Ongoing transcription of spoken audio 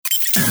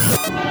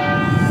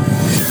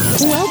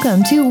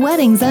Welcome to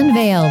Weddings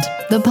Unveiled,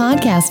 the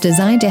podcast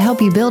designed to help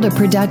you build a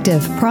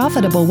productive,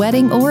 profitable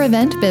wedding or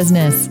event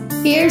business.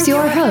 Here's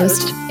your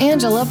host,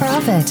 Angela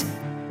Profit.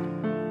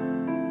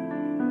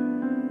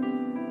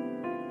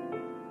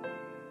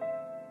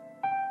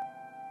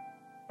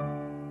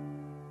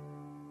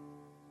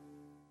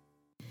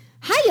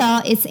 Hi,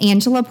 y'all. It's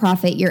Angela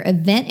Profit, your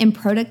event and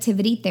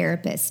productivity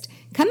therapist,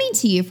 coming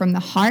to you from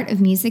the heart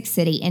of Music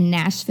City in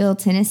Nashville,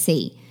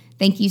 Tennessee.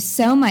 Thank you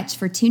so much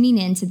for tuning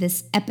in to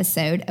this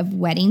episode of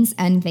Weddings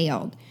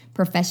Unveiled,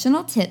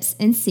 professional tips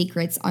and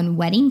secrets on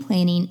wedding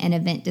planning and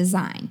event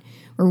design,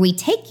 where we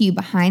take you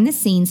behind the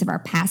scenes of our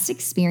past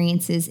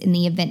experiences in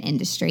the event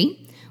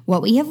industry,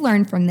 what we have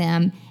learned from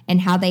them,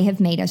 and how they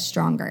have made us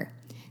stronger.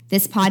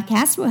 This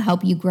podcast will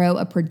help you grow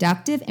a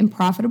productive and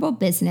profitable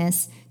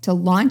business to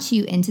launch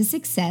you into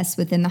success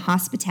within the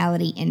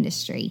hospitality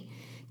industry.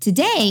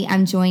 Today,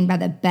 I'm joined by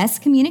the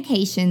best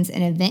communications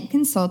and event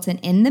consultant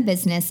in the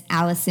business,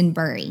 Allison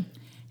Burry.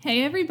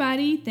 Hey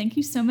everybody, thank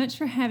you so much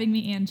for having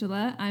me,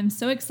 Angela. I'm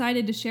so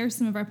excited to share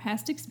some of our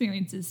past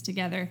experiences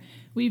together.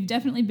 We've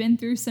definitely been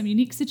through some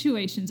unique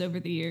situations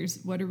over the years.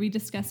 What are we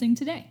discussing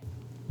today?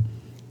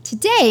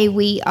 Today,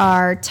 we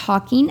are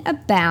talking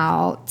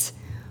about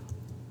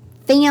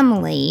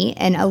family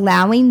and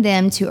allowing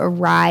them to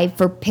arrive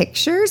for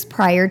pictures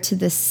prior to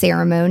the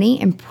ceremony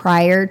and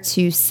prior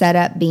to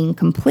setup being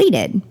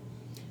completed.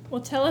 Well,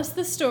 tell us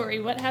the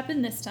story. What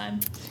happened this time?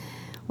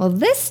 Well,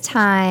 this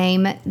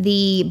time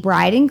the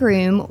bride and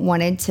groom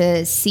wanted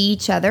to see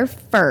each other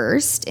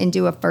first and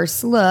do a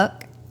first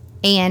look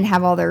and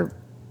have all their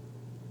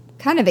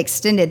kind of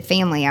extended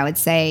family, I would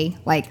say,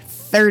 like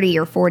 30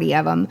 or 40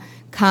 of them,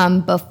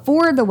 come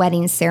before the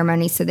wedding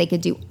ceremony so they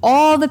could do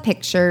all the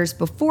pictures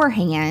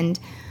beforehand.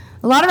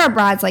 A lot of our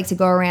brides like to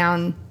go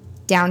around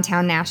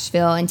downtown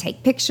Nashville and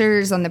take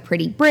pictures on the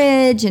pretty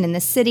bridge and in the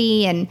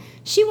city, and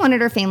she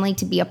wanted her family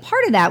to be a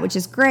part of that, which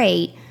is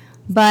great.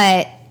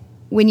 But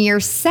when you're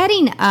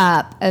setting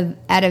up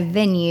at a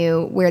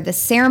venue where the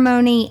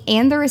ceremony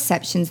and the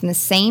reception's in the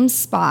same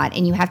spot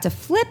and you have to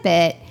flip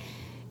it,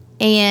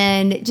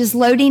 and just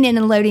loading in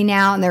and loading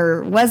out, and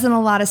there wasn't a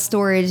lot of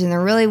storage, and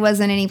there really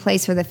wasn't any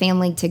place for the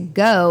family to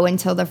go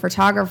until the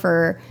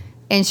photographer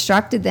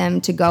instructed them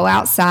to go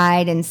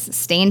outside and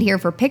stand here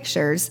for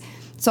pictures.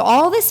 So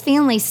all this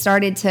family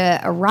started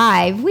to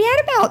arrive. We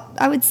had about,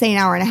 I would say, an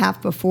hour and a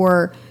half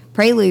before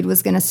Prelude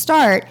was going to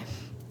start.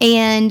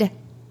 And,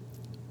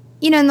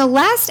 you know, in the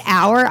last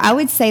hour, I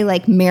would say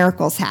like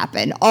miracles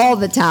happen all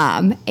the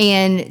time,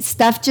 and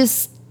stuff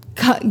just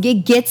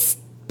gets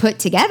put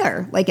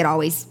together like it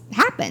always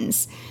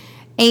happens.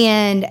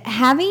 And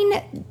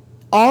having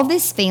all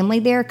this family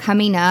there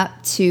coming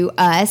up to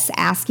us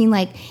asking,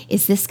 like,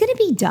 is this going to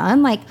be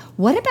done? Like,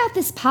 what about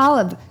this pile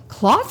of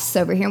cloths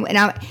over here? And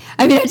I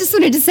just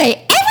wanted to say,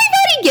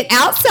 everybody get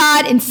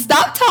outside and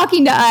stop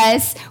talking to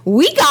us.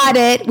 We got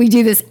it. We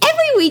do this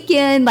every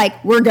weekend.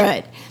 Like, we're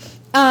good.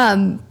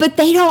 But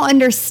they don't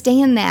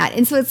understand that.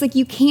 And so it's like,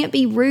 you can't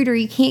be rude or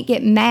you can't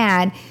get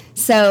mad.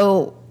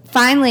 So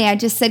finally, I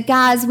just said,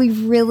 guys,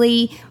 we've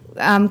really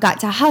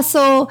got to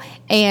hustle.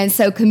 And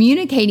so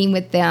communicating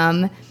with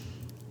them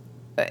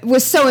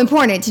was so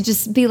important to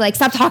just be like,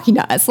 stop talking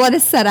to us. Let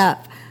us set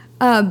up.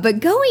 But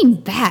going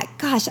back,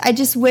 gosh, I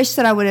just wish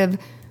that I would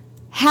have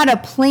had a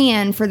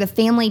plan for the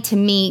family to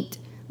meet,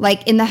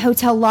 like in the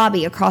hotel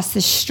lobby across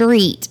the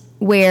street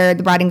where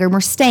the bride and groom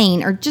were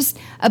staying, or just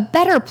a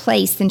better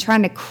place than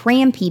trying to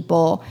cram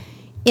people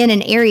in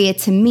an area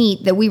to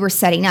meet that we were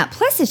setting up.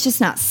 Plus, it's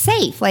just not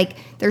safe. Like,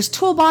 there's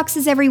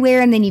toolboxes everywhere,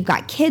 and then you've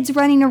got kids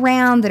running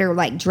around that are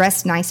like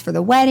dressed nice for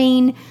the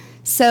wedding.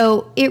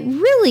 So it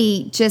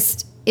really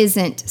just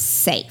isn't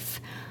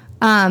safe.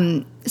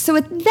 So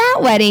at that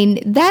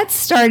wedding, that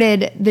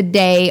started the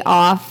day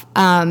off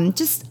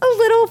just a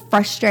little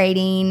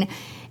frustrating.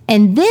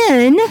 And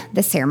then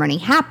the ceremony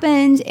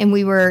happened, and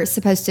we were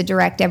supposed to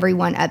direct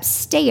everyone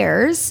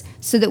upstairs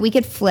so that we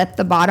could flip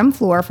the bottom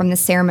floor from the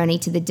ceremony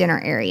to the dinner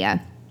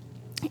area.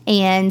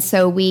 And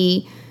so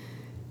we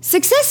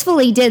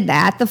successfully did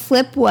that. The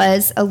flip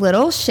was a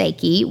little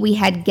shaky. We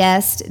had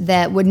guests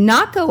that would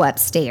not go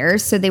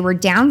upstairs, so they were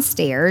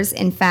downstairs.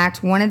 In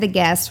fact, one of the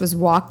guests was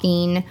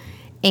walking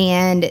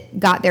and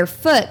got their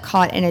foot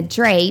caught in a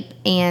drape,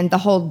 and the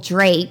whole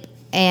drape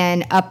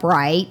and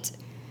upright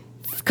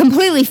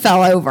completely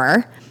fell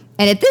over.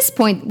 And at this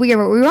point, we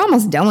were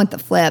almost done with the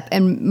flip,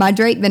 and my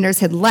drape vendors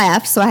had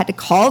left, so I had to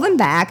call them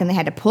back, and they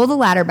had to pull the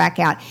ladder back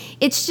out.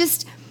 It's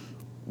just,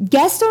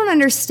 guests don't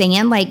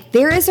understand, like,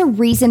 there is a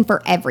reason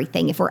for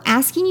everything. If we're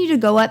asking you to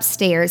go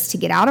upstairs to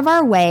get out of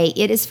our way,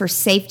 it is for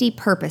safety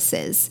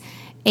purposes.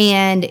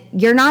 And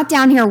you're not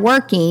down here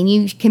working.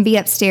 You can be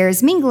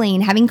upstairs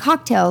mingling, having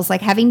cocktails,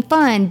 like having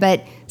fun.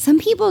 But some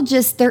people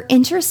just, they're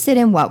interested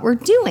in what we're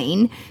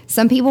doing.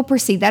 Some people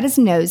perceive that as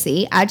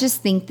nosy. I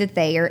just think that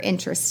they are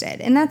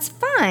interested, and that's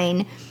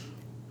fine.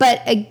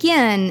 But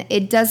again,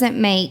 it doesn't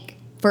make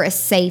for a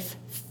safe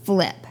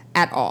flip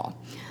at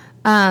all.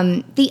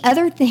 The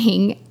other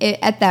thing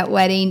at that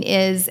wedding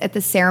is at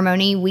the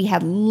ceremony, we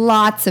had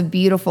lots of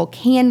beautiful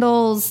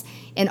candles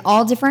in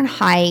all different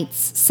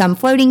heights, some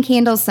floating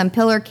candles, some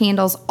pillar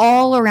candles,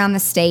 all around the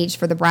stage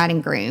for the bride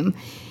and groom.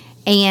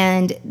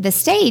 And the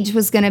stage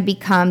was going to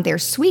become their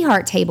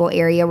sweetheart table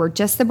area where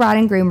just the bride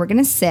and groom were going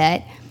to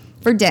sit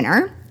for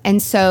dinner. And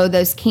so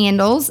those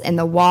candles and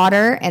the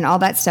water and all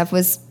that stuff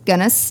was going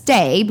to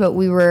stay, but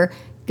we were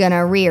going to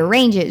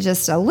rearrange it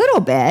just a little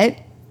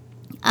bit.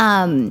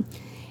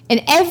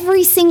 And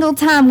every single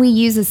time we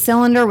use a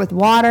cylinder with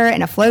water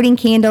and a floating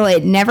candle,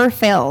 it never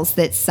fails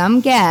that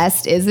some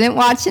guest isn't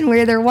watching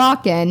where they're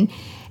walking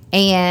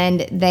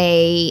and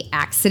they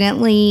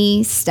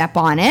accidentally step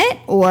on it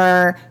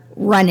or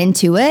run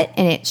into it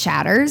and it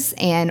shatters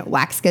and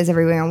wax goes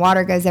everywhere and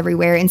water goes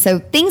everywhere. And so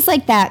things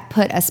like that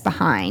put us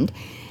behind.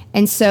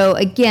 And so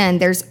again,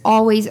 there's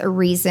always a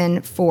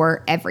reason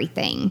for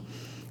everything.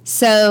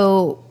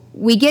 So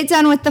we get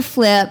done with the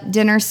flip,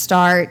 dinner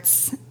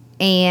starts,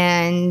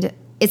 and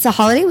it's a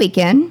holiday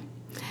weekend.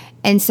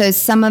 And so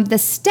some of the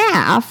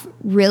staff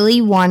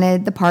really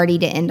wanted the party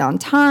to end on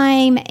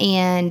time,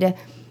 and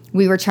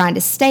we were trying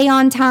to stay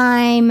on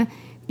time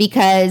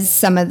because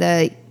some of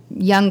the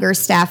younger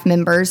staff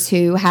members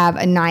who have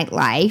a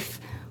nightlife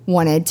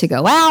wanted to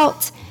go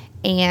out.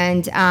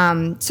 And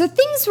so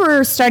things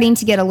were starting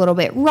to get a little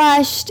bit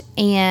rushed.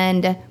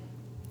 And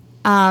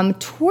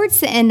towards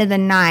the end of the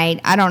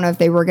night, I don't know if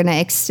they were going to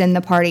extend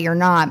the party or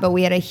not, but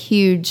we had a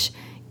huge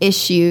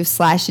issue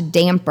 /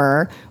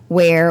 damper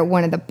where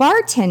one of the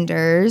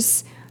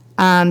bartenders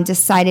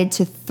decided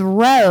to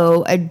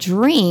throw a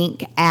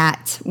drink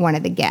at one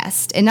of the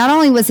guests. And not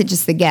only was it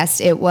just the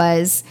guest, it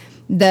was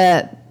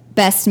the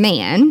best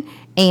man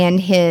and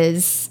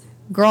his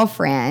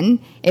girlfriend.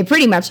 It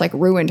pretty much like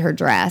ruined her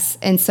dress.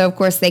 And so of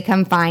course they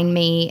come find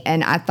me,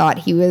 and I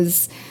thought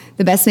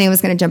the best man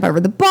was going to jump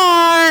over the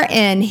bar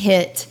and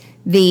hit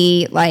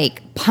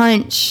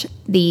punch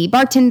the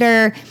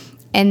bartender.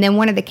 And then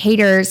one of the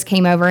caterers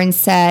came over and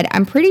said,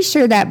 I'm pretty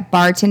sure that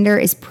bartender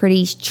is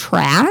pretty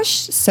trash.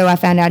 So I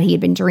found out he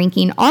had been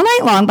drinking all night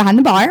long behind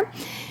the bar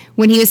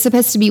when he was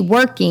supposed to be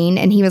working,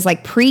 and he was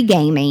like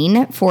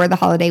pre-gaming for the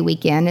holiday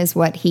weekend is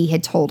what he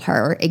had told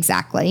her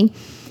exactly.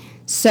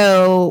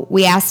 So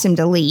we asked him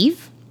to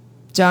leave.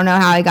 Don't know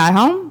how he got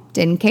home.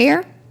 Didn't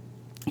care.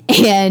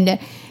 And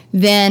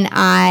then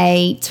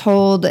I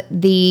told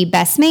the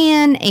best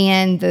man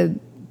and the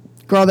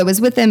girl that was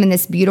with him in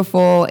this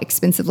beautiful,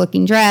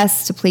 expensive-looking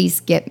dress to please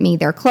get me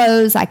their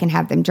clothes. I can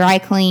have them dry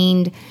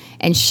cleaned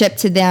and shipped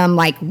to them.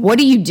 Like, what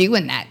do you do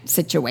in that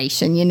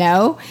situation, you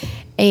know?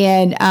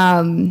 And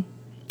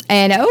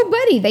oh,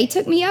 buddy, they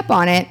took me up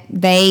on it.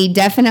 They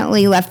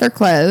definitely left their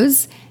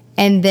clothes.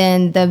 And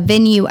then the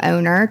venue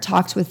owner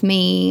talked with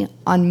me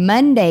on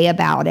Monday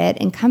about it,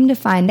 and come to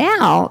find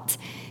out,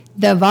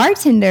 the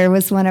bartender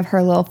was one of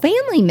her little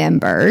family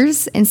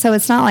members. And so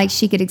it's not like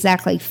she could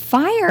exactly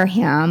fire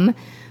him,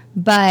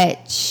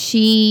 but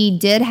she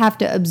did have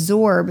to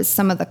absorb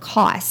some of the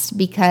cost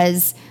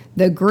because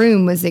the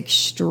groom was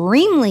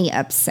extremely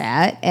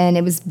upset and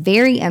it was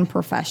very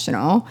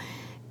unprofessional.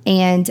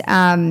 And,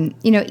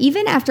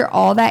 even after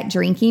all that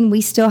drinking,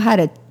 we still had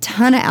a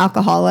ton of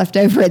alcohol left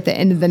over at the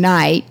end of the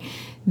night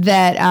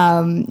that,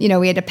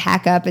 we had to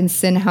pack up and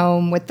send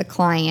home with the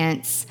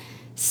clients.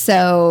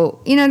 So,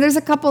 there's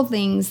a couple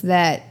things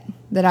that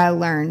I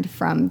learned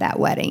from that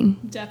wedding.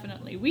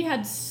 Definitely.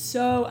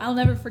 I'll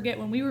never forget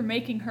when we were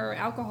making her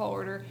alcohol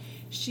order,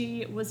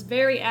 she was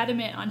very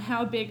adamant on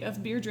how big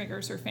of beer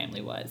drinkers her family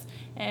was.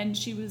 And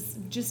she was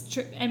just,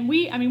 and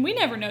we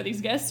never know these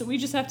guests, so we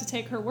just have to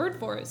take her word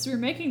for it. So we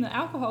were making the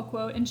alcohol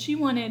quote, and she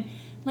wanted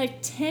like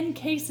 10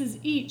 cases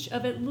each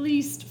of at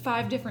least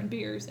 5 different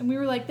beers. And we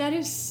were like, that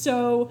is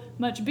so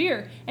much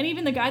beer. And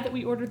even the guy that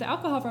we ordered the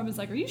alcohol from was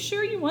like, are you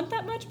sure you want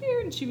that much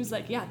beer? And she was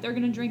like, yeah, they're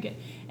going to drink it.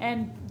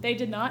 And they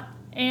did not.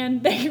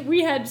 And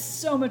we had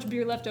so much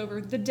beer left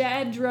over. The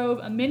dad drove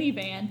a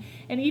minivan,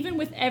 and even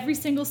with every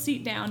single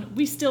seat down,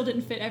 we still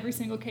didn't fit every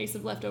single case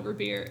of leftover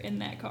beer in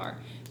that car.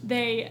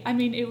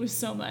 It was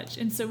so much.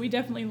 And so we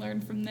definitely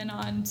learned from then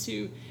on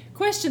to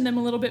question them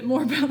a little bit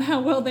more about how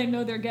well they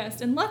know their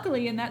guests. And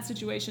luckily in that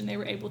situation, they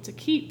were able to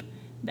keep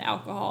the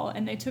alcohol,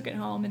 and they took it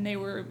home, and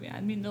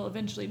they'll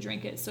eventually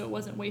drink it, so it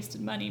wasn't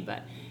wasted money,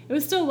 but it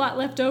was still a lot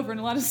left over and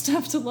a lot of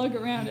stuff to lug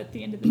around at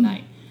the end of the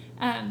night.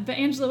 But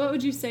Angela, what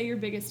would you say your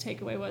biggest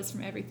takeaway was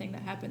from everything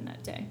that happened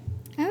that day?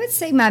 I would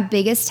say my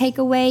biggest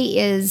takeaway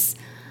is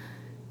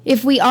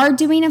if we are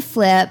doing a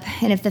flip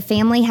and if the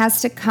family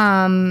has to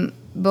come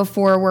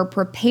before we're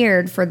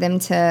prepared for them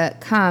to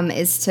come,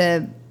 is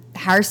to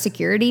hire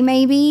security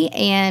maybe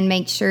and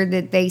make sure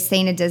that they stay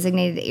in a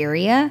designated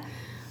area.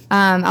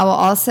 I will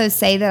also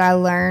say that I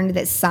learned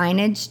that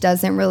signage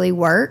doesn't really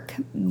work.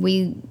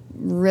 We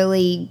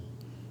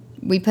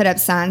put up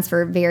signs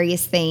for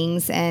various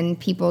things and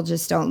people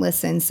just don't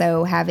listen.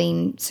 So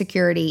having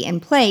security in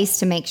place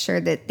to make sure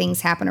that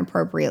things happen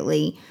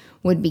appropriately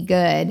would be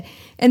good.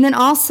 And then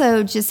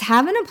also just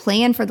having a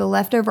plan for the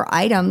leftover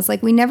items.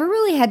 Like we never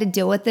really had to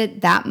deal with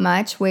it that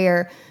much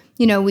where,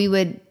 we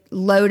would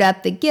load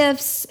up the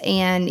gifts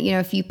and,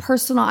 a few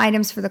personal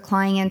items for the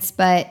clients,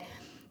 but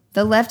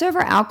the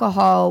leftover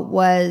alcohol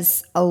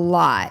was a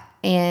lot.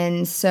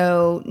 And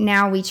so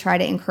now we try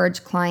to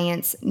encourage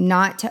clients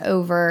not to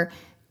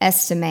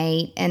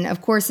overestimate. And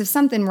of course, if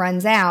something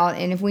runs out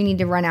and if we need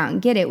to run out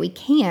and get it, we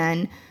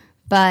can.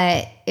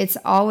 But it's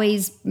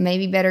always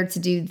maybe better to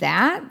do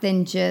that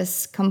than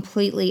just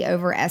completely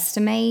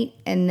overestimate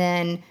and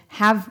then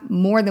have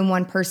more than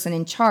one person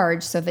in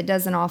charge. So if it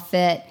doesn't all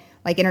fit,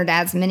 like in her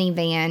dad's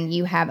minivan,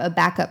 you have a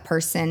backup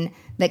person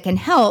that can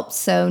help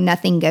so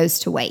nothing goes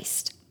to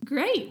waste.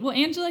 Great. Well,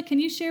 Angela, can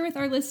you share with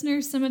our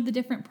listeners some of the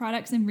different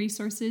products and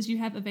resources you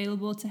have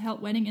available to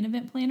help wedding and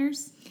event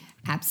planners?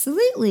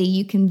 Absolutely.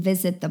 You can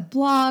visit the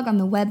blog on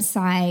the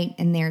website,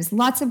 and there's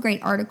lots of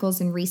great articles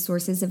and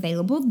resources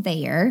available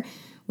there,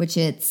 which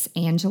it's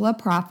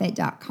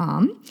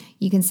angelaprofit.com.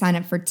 You can sign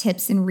up for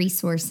tips and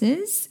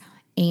resources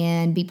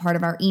and be part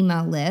of our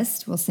email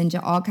list. We'll send you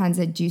all kinds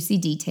of juicy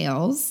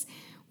details.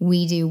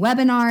 We do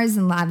webinars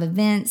and live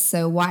events,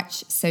 so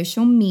watch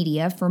social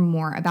media for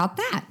more about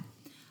that.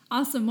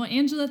 Awesome. Well,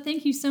 Angela,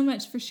 thank you so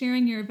much for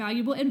sharing your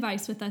valuable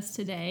advice with us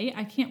today.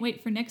 I can't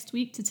wait for next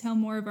week to tell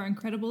more of our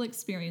incredible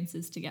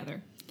experiences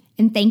together.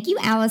 And thank you,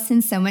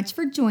 Allison, so much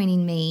for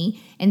joining me.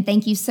 And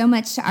thank you so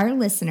much to our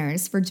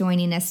listeners for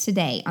joining us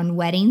today on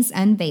Weddings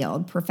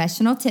Unveiled,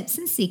 professional tips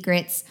and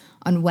secrets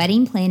on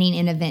wedding planning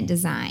and event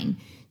design.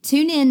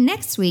 Tune in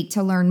next week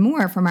to learn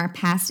more from our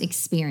past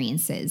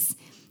experiences.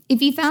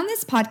 If you found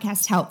this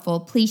podcast helpful,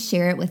 please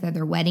share it with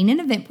other wedding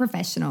and event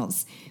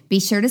professionals. Be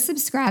sure to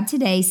subscribe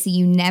today so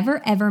you never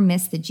ever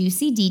miss the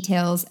juicy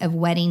details of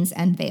Weddings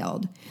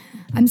Unveiled.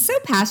 I'm so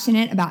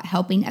passionate about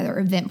helping other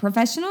event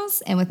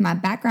professionals, and with my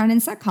background in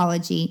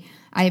psychology,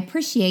 I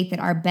appreciate that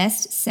our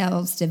best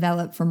selves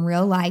develop from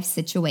real-life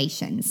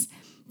situations.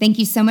 Thank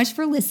you so much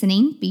for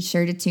listening. Be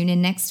sure to tune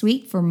in next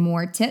week for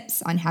more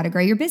tips on how to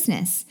grow your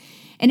business.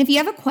 And if you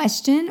have a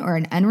question or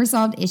an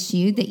unresolved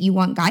issue that you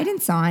want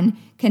guidance on,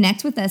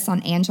 connect with us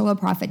on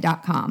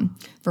angelaprofit.com.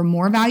 For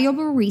more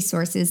valuable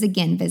resources,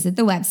 again, visit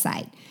the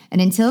website. And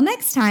until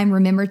next time,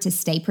 remember to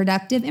stay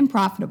productive and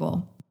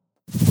profitable.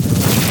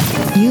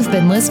 You've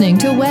been listening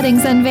to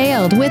Weddings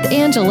Unveiled with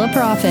Angela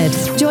Profit.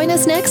 Join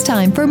us next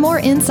time for more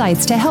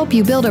insights to help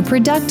you build a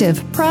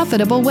productive,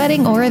 profitable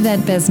wedding or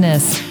event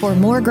business. For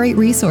more great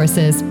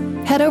resources,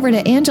 head over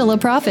to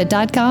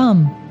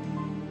angelaprofit.com.